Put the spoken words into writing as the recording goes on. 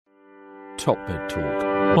Top Med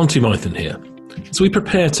Talk. Monty Mython here. As we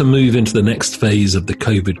prepare to move into the next phase of the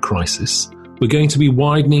COVID crisis, we're going to be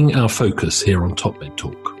widening our focus here on Top Med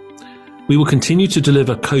Talk. We will continue to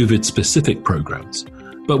deliver COVID-specific programs,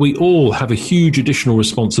 but we all have a huge additional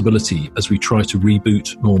responsibility as we try to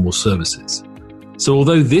reboot normal services. So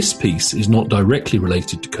although this piece is not directly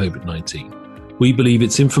related to COVID-19, we believe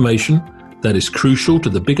it's information that is crucial to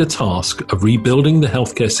the bigger task of rebuilding the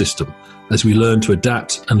healthcare system as we learn to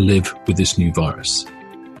adapt and live with this new virus.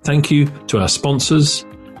 Thank you to our sponsors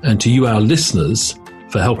and to you, our listeners,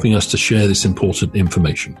 for helping us to share this important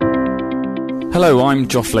information. Hello, I'm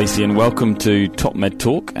Joff Lacey and welcome to Top Med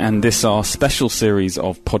Talk and this our special series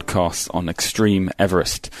of podcasts on Xtreme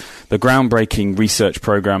Everest, the groundbreaking research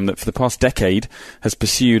program that for the past decade has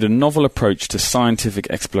pursued a novel approach to scientific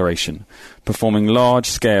exploration, performing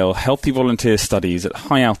large-scale healthy volunteer studies at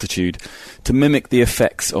high altitude to mimic the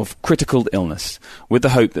effects of critical illness, with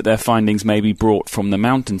the hope that their findings may be brought from the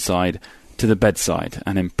mountainside to the bedside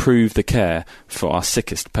and improve the care for our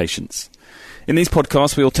sickest patients. In these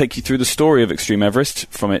podcasts, we will take you through the story of Xtreme Everest,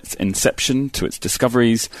 from its inception to its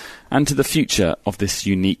discoveries and to the future of this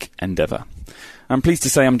unique endeavour. I'm pleased to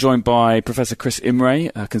say I'm joined by Professor Chris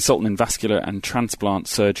Imray, a consultant in vascular and transplant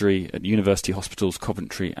surgery at University Hospitals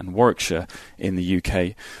Coventry and Warwickshire in the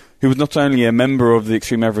UK, who was not only a member of the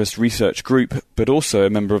Xtreme Everest research group, but also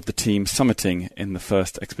a member of the team summiting in the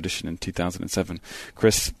first expedition in 2007.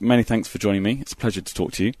 Chris, many thanks for joining me. It's a pleasure to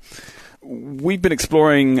talk to you. We've been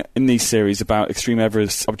exploring in these series about Xtreme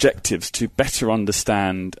Everest's objectives to better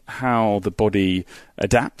understand how the body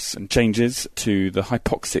adapts and changes to the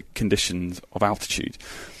hypoxic conditions of altitude.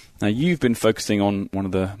 Now, you've been focusing on one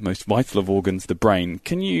of the most vital of organs, the brain.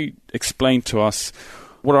 Can you explain to us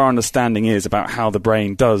what our understanding is about how the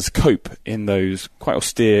brain does cope in those quite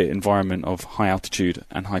austere environment of high altitude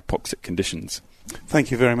and hypoxic conditions?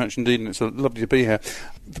 Thank you very much indeed, and it's lovely to be here.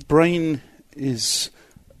 The brain is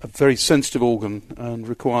a very sensitive organ and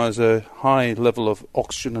requires a high level of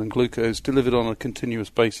oxygen and glucose delivered on a continuous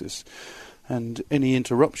basis. And any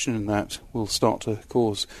interruption in that will start to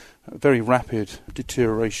cause a very rapid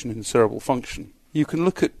deterioration in cerebral function. You can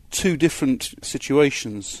look at two different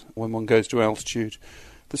situations when one goes to altitude.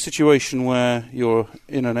 The situation where you're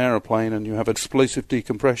in an aeroplane and you have explosive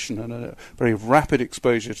decompression and a very rapid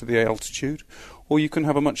exposure to the altitude, or you can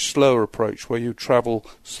have a much slower approach where you travel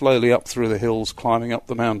slowly up through the hills, climbing up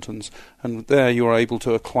the mountains, and there you're able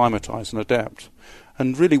to acclimatise and adapt.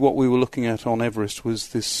 And really what we were looking at on Everest was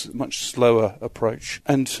this much slower approach.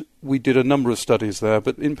 And we did a number of studies there,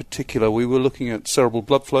 but in particular we were looking at cerebral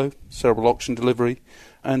blood flow, cerebral oxygen delivery,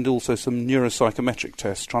 and also some neuropsychometric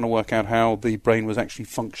tests, trying to work out how the brain was actually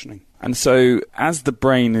functioning. And so, as the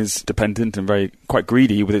brain is dependent and quite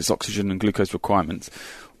greedy with its oxygen and glucose requirements,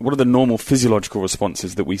 what are the normal physiological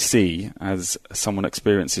responses that we see as someone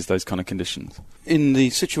experiences those kind of conditions? In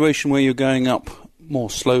the situation where you're going up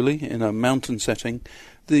more slowly in a mountain setting,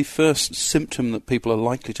 the first symptom that people are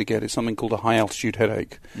likely to get is something called a high-altitude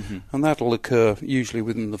headache. Mm-hmm. And that'll occur usually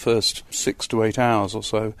within the first 6 to 8 hours or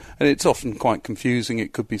so. And it's often quite confusing.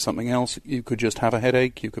 It could be something else. You could just have a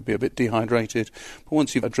headache. You could be a bit dehydrated. But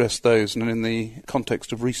once you've addressed those, and in the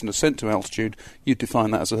context of recent ascent to altitude, you'd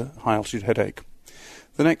define that as a high-altitude headache.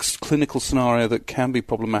 The next clinical scenario that can be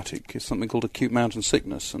problematic is something called acute mountain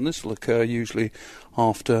sickness, and this will occur usually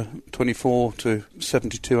after 24 to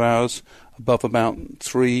 72 hours, above about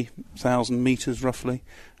 3,000 metres roughly.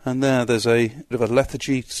 And there's a bit of a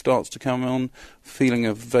lethargy starts to come on, feeling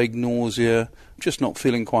of vague nausea, just not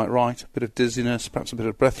feeling quite right, a bit of dizziness, perhaps a bit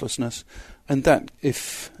of breathlessness. And that,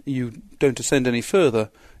 if you don't ascend any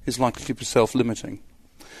further, is likely to be self-limiting.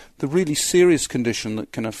 The really serious condition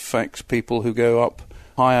that can affect people who go up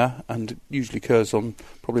higher, and it usually occurs on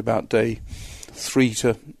probably about day 3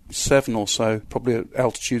 to 7 or so, probably at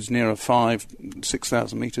altitudes nearer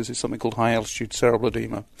 6,000 metres, is something called high-altitude cerebral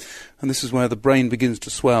edema. And this is where the brain begins to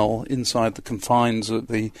swell inside the confines of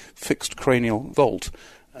the fixed cranial vault.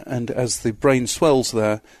 And as the brain swells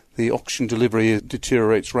there, the oxygen delivery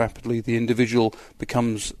deteriorates rapidly, the individual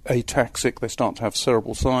becomes ataxic, they start to have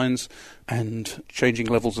cerebral signs, and changing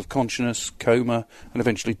levels of consciousness, coma, and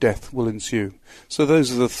eventually death will ensue. So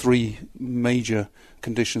those are the three major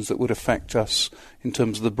conditions that would affect us in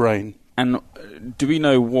terms of the brain. And do we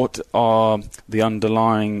know what is the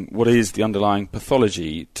underlying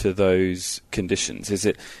pathology to those conditions? Is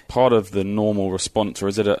it part of the normal response, or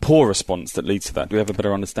is it a poor response that leads to that? Do we have a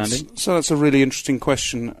better understanding? So that's a really interesting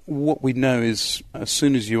question. What we know is, as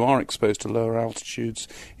soon as you are exposed to lower altitudes,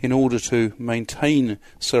 in order to maintain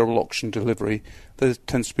cerebral oxygen delivery, there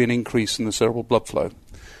tends to be an increase in the cerebral blood flow.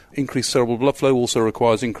 Increased cerebral blood flow also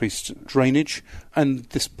requires increased drainage, and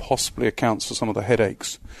this possibly accounts for some of the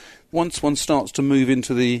headaches. Once one starts to move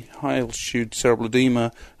into the high-altitude cerebral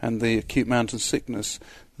edema and the acute mountain sickness,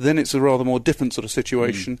 then it's a rather more different sort of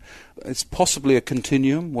situation. It's possibly a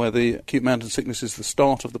continuum where the acute mountain sickness is the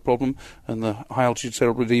start of the problem and the high-altitude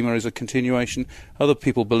cerebral edema is a continuation. Other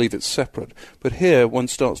people believe it's separate. But here one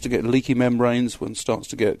starts to get leaky membranes, one starts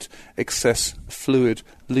to get excess fluid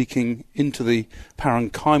leaking into the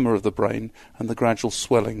parenchyma of the brain and the gradual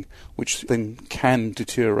swelling, which then can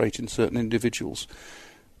deteriorate in certain individuals.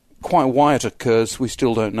 Quite why it occurs, we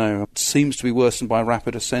still don't know. It seems to be worsened by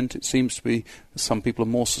rapid ascent. It seems to be some people are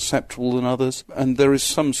more susceptible than others. And there is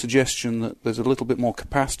some suggestion that there's a little bit more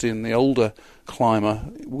capacity in the older climber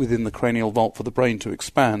within the cranial vault for the brain to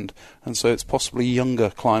expand. And so it's possibly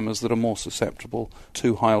younger climbers that are more susceptible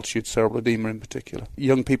to high-altitude cerebral edema in particular.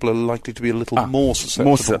 Young people are likely to be a little more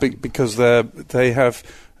susceptible because they have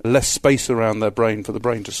less space around their brain for the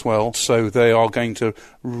brain to swell, so they are going to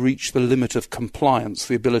reach the limit of compliance,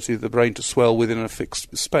 the ability of the brain to swell within a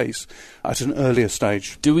fixed space, at an earlier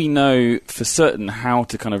stage. Do we know for certain how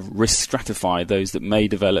to kind of risk stratify those that may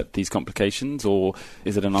develop these complications, or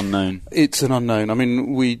is it an unknown? It's an unknown. I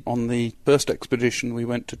mean, on the first expedition, we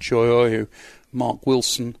went to Choi Oyu. Mark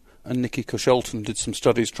Wilson and Nicky Cushelton did some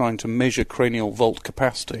studies trying to measure cranial vault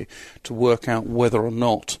capacity to work out whether or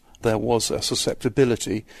not there was a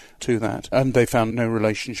susceptibility to that, and they found no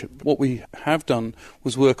relationship. What we have done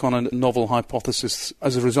was work on a novel hypothesis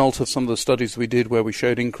as a result of some of the studies we did where we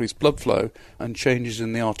showed increased blood flow and changes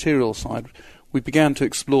in the arterial side. We began to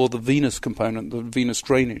explore the venous component, the venous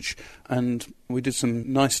drainage, and we did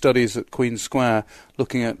some nice studies at Queen Square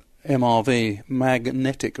looking at MRV,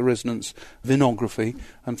 magnetic resonance venography,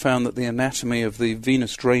 and found that the anatomy of the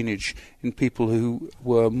venous drainage in people who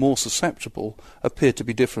were more susceptible appeared to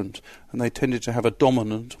be different, and they tended to have a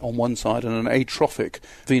dominant on one side and an atrophic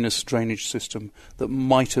venous drainage system that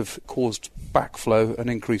might have caused backflow and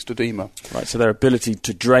increased edema. Right, so their ability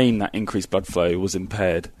to drain that increased blood flow was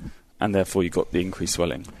impaired, and therefore you got the increased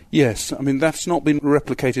swelling. Yes, I mean, that's not been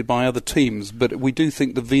replicated by other teams, but we do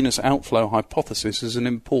think the venous outflow hypothesis is an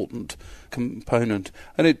important component,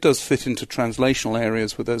 and it does fit into translational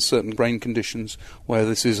areas where there's certain brain conditions where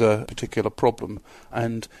this is a particular problem,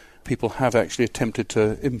 and people have actually attempted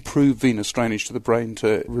to improve venous drainage to the brain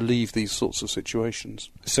to relieve these sorts of situations.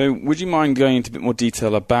 So would you mind going into a bit more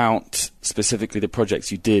detail about specifically the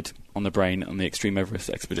projects you did on the brain on the Xtreme Everest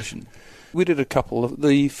expedition? We did a couple.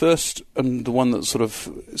 The first, and the one that sort of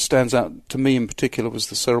stands out to me in particular, was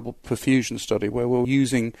the cerebral perfusion study, where we're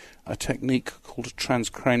using a technique called a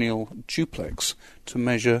transcranial duplex to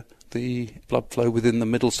measure the blood flow within the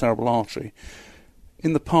middle cerebral artery.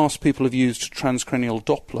 In the past, people have used transcranial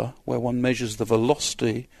Doppler, where one measures the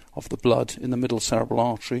velocity of the blood in the middle cerebral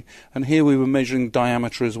artery, and here we were measuring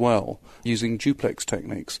diameter as well, using duplex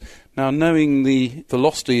techniques. Now, knowing the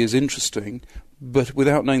velocity is interesting, but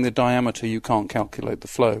without knowing the diameter, you can't calculate the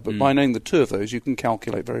flow. But by knowing the two of those, you can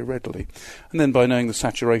calculate very readily. And then by knowing the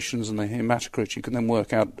saturations and the hematocrit, you can then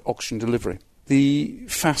work out oxygen delivery. The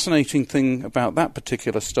fascinating thing about that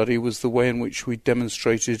particular study was the way in which we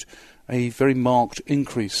demonstrated a very marked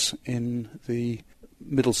increase in the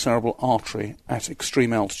middle cerebral artery at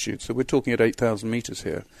extreme altitude. So we're talking at 8,000 metres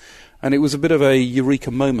here. And it was a bit of a eureka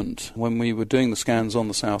moment when we were doing the scans on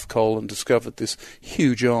the South Col and discovered this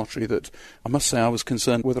huge artery that, I must say, I was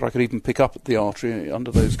concerned whether I could even pick up the artery under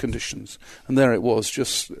those conditions. And there it was,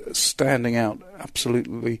 just standing out,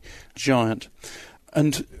 absolutely giant.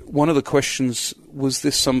 And one of the questions, was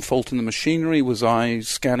this some fault in the machinery? Was I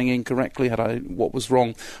scanning incorrectly? What was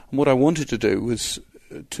wrong? And what I wanted to do was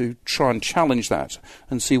to try and challenge that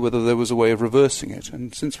and see whether there was a way of reversing it.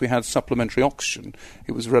 And since we had supplementary oxygen,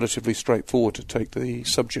 it was relatively straightforward to take the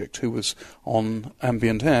subject who was on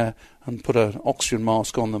ambient air and put an oxygen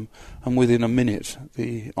mask on them, and within a minute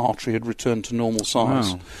the artery had returned to normal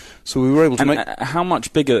size. Wow. So we were able to make... How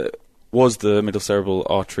much bigger was the middle cerebral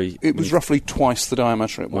artery? It was roughly twice the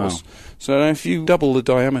diameter it was. Wow. So if you double the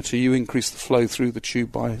diameter, you increase the flow through the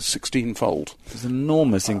tube by 16-fold. There's an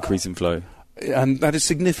enormous increase in flow. And that is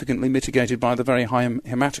significantly mitigated by the very high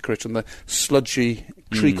hematocrit and the sludgy,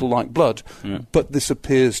 treacle-like blood. Yeah. But this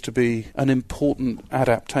appears to be an important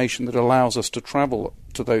adaptation that allows us to travel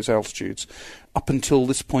to those altitudes. Up until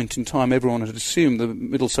this point in time, everyone had assumed the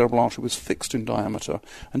middle cerebral artery was fixed in diameter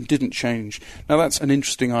and didn't change. Now, that's an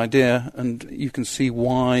interesting idea, and you can see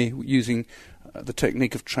why using the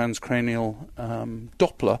technique of transcranial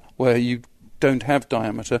Doppler, where you don't have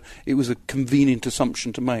diameter, it was a convenient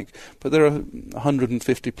assumption to make. But there are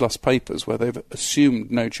 150 plus papers where they've assumed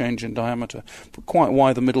no change in diameter. But quite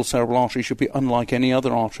why the middle cerebral artery should be unlike any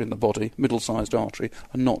other artery in the body, middle-sized artery,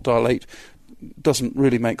 and not dilate, doesn't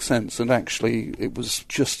really make sense. And actually it was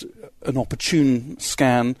just an opportune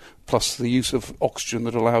scan plus the use of oxygen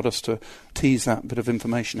that allowed us to tease that bit of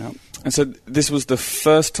information out. And so this was the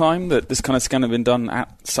first time that this kind of scan had been done at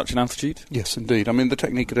such an altitude? Yes, indeed. I mean, the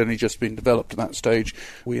technique had only just been developed at that stage.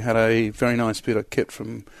 We had a very nice bit of kit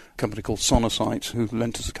from a company called Sonosite who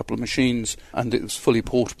lent us a couple of machines, and it was fully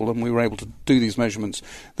portable, and we were able to do these measurements.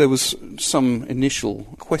 There was some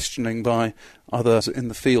initial questioning by others in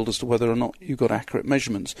the field as to whether or not you got accurate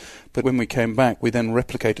measurements. But when we came back, we then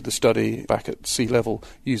replicated the study back at sea level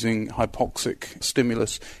using hypoxic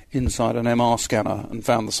stimulus inside an MR scanner and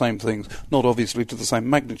found the same things, not obviously to the same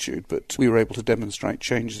magnitude, but we were able to demonstrate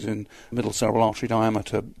changes in middle cerebral artery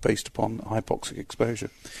diameter based upon hypoxic exposure.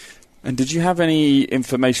 And did you have any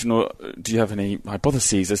information or do you have any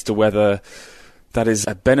hypotheses as to whether that is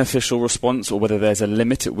a beneficial response or whether there's a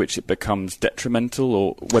limit at which it becomes detrimental,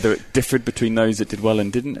 or whether it differed between those that did well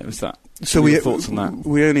and didn't? Was that? So thoughts on that?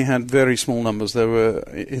 We only had very small numbers. There were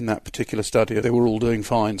in that particular study. They were all doing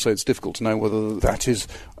fine, so it's difficult to know whether that is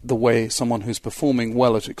the way someone who's performing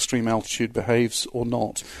well at extreme altitude behaves or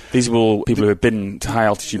not. These were all people who had been to high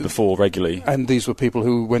altitude before regularly. And these were people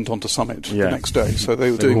who went on to summit the next day, so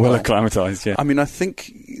they were doing well acclimatised, yeah. I mean, I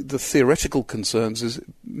think the theoretical concerns is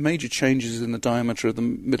major changes in the diameter of the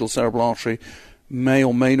middle cerebral artery may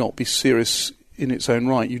or may not be serious in its own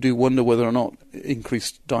right. You do wonder whether or not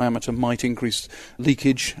increased diameter might increase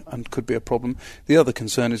leakage and could be a problem. The other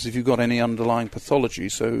concern is if you've got any underlying pathology.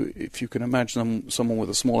 So if you can imagine someone with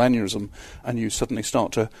a small aneurysm and you suddenly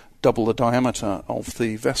start to double the diameter of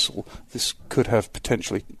the vessel, this could have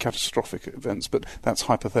potentially catastrophic events, but that's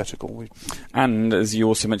hypothetical. And as you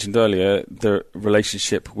also mentioned earlier, the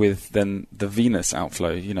relationship with then the venous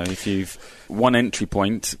outflow. You know, if you've one entry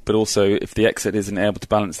point, but also if the exit isn't able to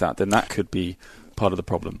balance that, then that could be part of the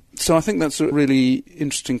problem. So I think that's a really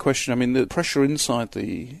interesting question. I mean, the pressure inside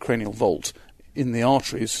the cranial vault in the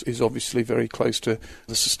arteries is obviously very close to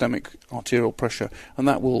the systemic arterial pressure, and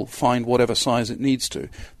that will find whatever size it needs to.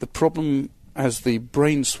 The problem as the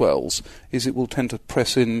brain swells is it will tend to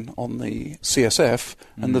press in on the CSF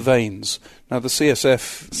and the veins. Now the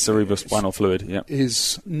CSF, cerebrospinal fluid,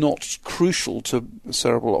 is not crucial to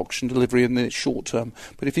cerebral oxygen delivery in the short term,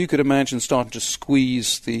 but if you could imagine starting to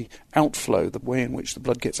squeeze the outflow, the way in which the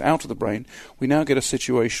blood gets out of the brain, we now get a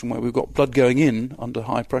situation where we've got blood going in under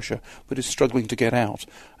high pressure but is struggling to get out.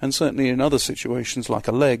 And certainly in other situations like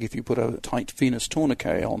a leg, if you put a tight venous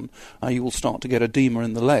tourniquet on, you will start to get edema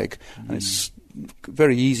in the leg, and it's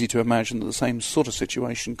very easy to imagine that the same sort of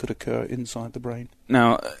situation could occur inside the brain.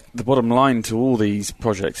 Now, the bottom line to all these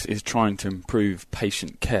projects is trying to improve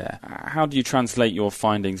patient care. How do you translate your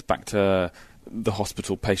findings back to the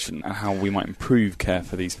hospital patient and how we might improve care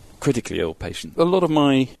for these critically ill patients? A lot of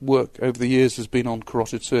my work over the years has been on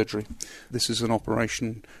carotid surgery. This is an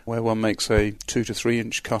operation where one makes a 2 to 3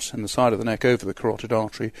 inch cut in the side of the neck over the carotid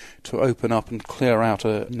artery to open up and clear out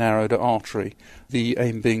a narrowed artery, the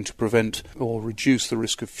aim being to prevent or reduce the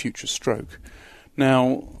risk of future stroke.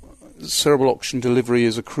 Now, cerebral oxygen delivery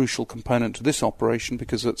is a crucial component to this operation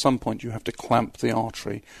because at some point you have to clamp the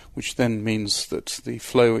artery, which then means that the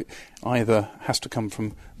flow either has to come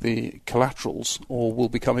from the collaterals or will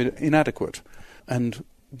become inadequate. And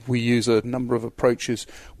we use a number of approaches.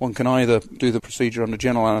 One can either do the procedure under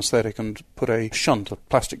general anaesthetic and put a shunt, a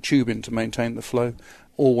plastic tube in to maintain the flow,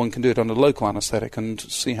 or one can do it under local anaesthetic and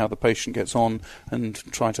see how the patient gets on and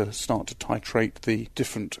try to start to titrate the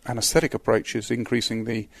different anaesthetic approaches, increasing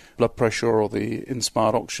the blood pressure or the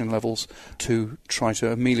inspired oxygen levels to try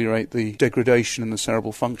to ameliorate the degradation in the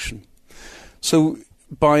cerebral function. So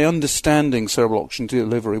by understanding cerebral oxygen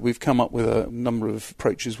delivery, we've come up with a number of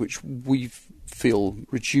approaches which we feel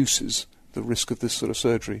reduces the risk of this sort of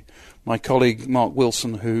surgery. My colleague Mark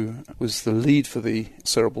Wilson, who was the lead for the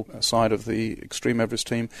cerebral side of the Xtreme Everest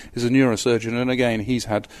team, is a neurosurgeon, and again he's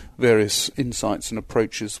had various insights and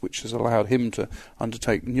approaches which has allowed him to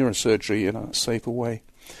undertake neurosurgery in a safer way.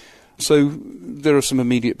 So there are some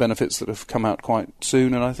immediate benefits that have come out quite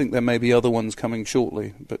soon, and I think there may be other ones coming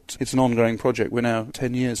shortly, but it's an ongoing project. We're now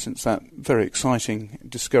 10 years since that very exciting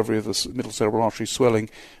discovery of the middle cerebral artery swelling,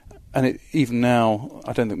 and even now,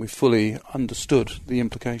 I don't think we've fully understood the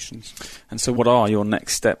implications. And so what are your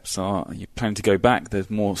next steps? Are you planning to go back? There's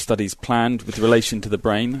more studies planned with relation to the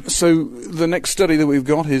brain? So the next study that we've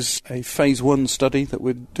got is a phase 1 study that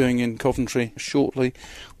we're doing in Coventry shortly,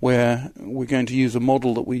 where we're going to use a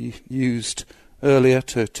model that we used earlier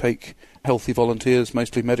to take healthy volunteers,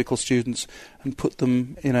 mostly medical students, and put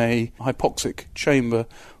them in a hypoxic chamber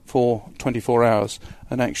for 24 hours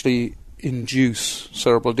and actually induce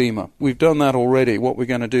cerebral edema. We've done that already. What we're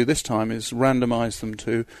going to do this time is randomise them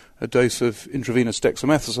to a dose of intravenous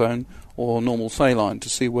dexamethasone or normal saline to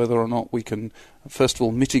see whether or not we can, first of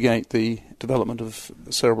all, mitigate the development of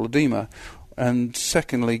cerebral edema, and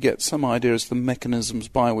secondly, get some idea as to the mechanisms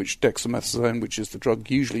by which dexamethasone, which is the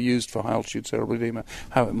drug usually used for high-altitude cerebral edema,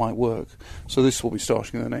 how it might work. So this will be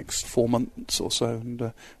starting in the next 4 months or so,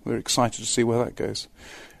 and we're excited to see where that goes.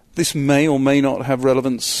 This may or may not have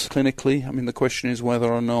relevance clinically. I mean, the question is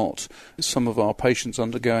whether or not some of our patients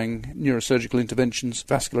undergoing neurosurgical interventions,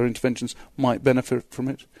 vascular interventions, might benefit from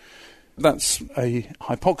it. That's a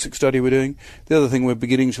hypoxic study we're doing. The other thing we're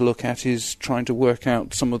beginning to look at is trying to work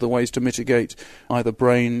out some of the ways to mitigate either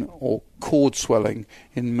brain or cord swelling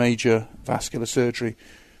in major vascular surgery.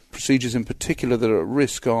 Procedures in particular that are at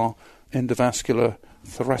risk are endovascular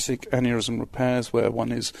thoracic aneurysm repairs, where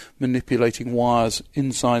one is manipulating wires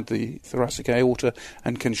inside the thoracic aorta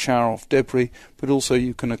and can shower off debris, but also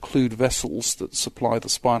you can occlude vessels that supply the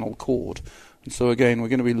spinal cord. And so again, we're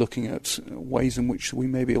going to be looking at ways in which we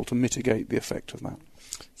may be able to mitigate the effect of that.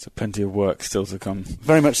 So plenty of work still to come.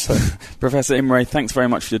 Very much so. Professor Imray, thanks very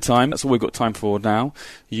much for your time. That's all we've got time for now.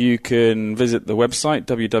 You can visit the website,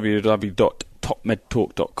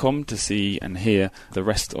 www.topmedtalk.com, to see and hear the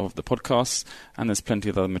rest of the podcasts, and there's plenty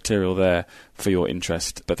of other material there for your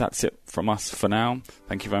interest. But that's it from us for now.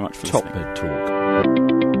 Thank you very much for listening. Top Med Talk.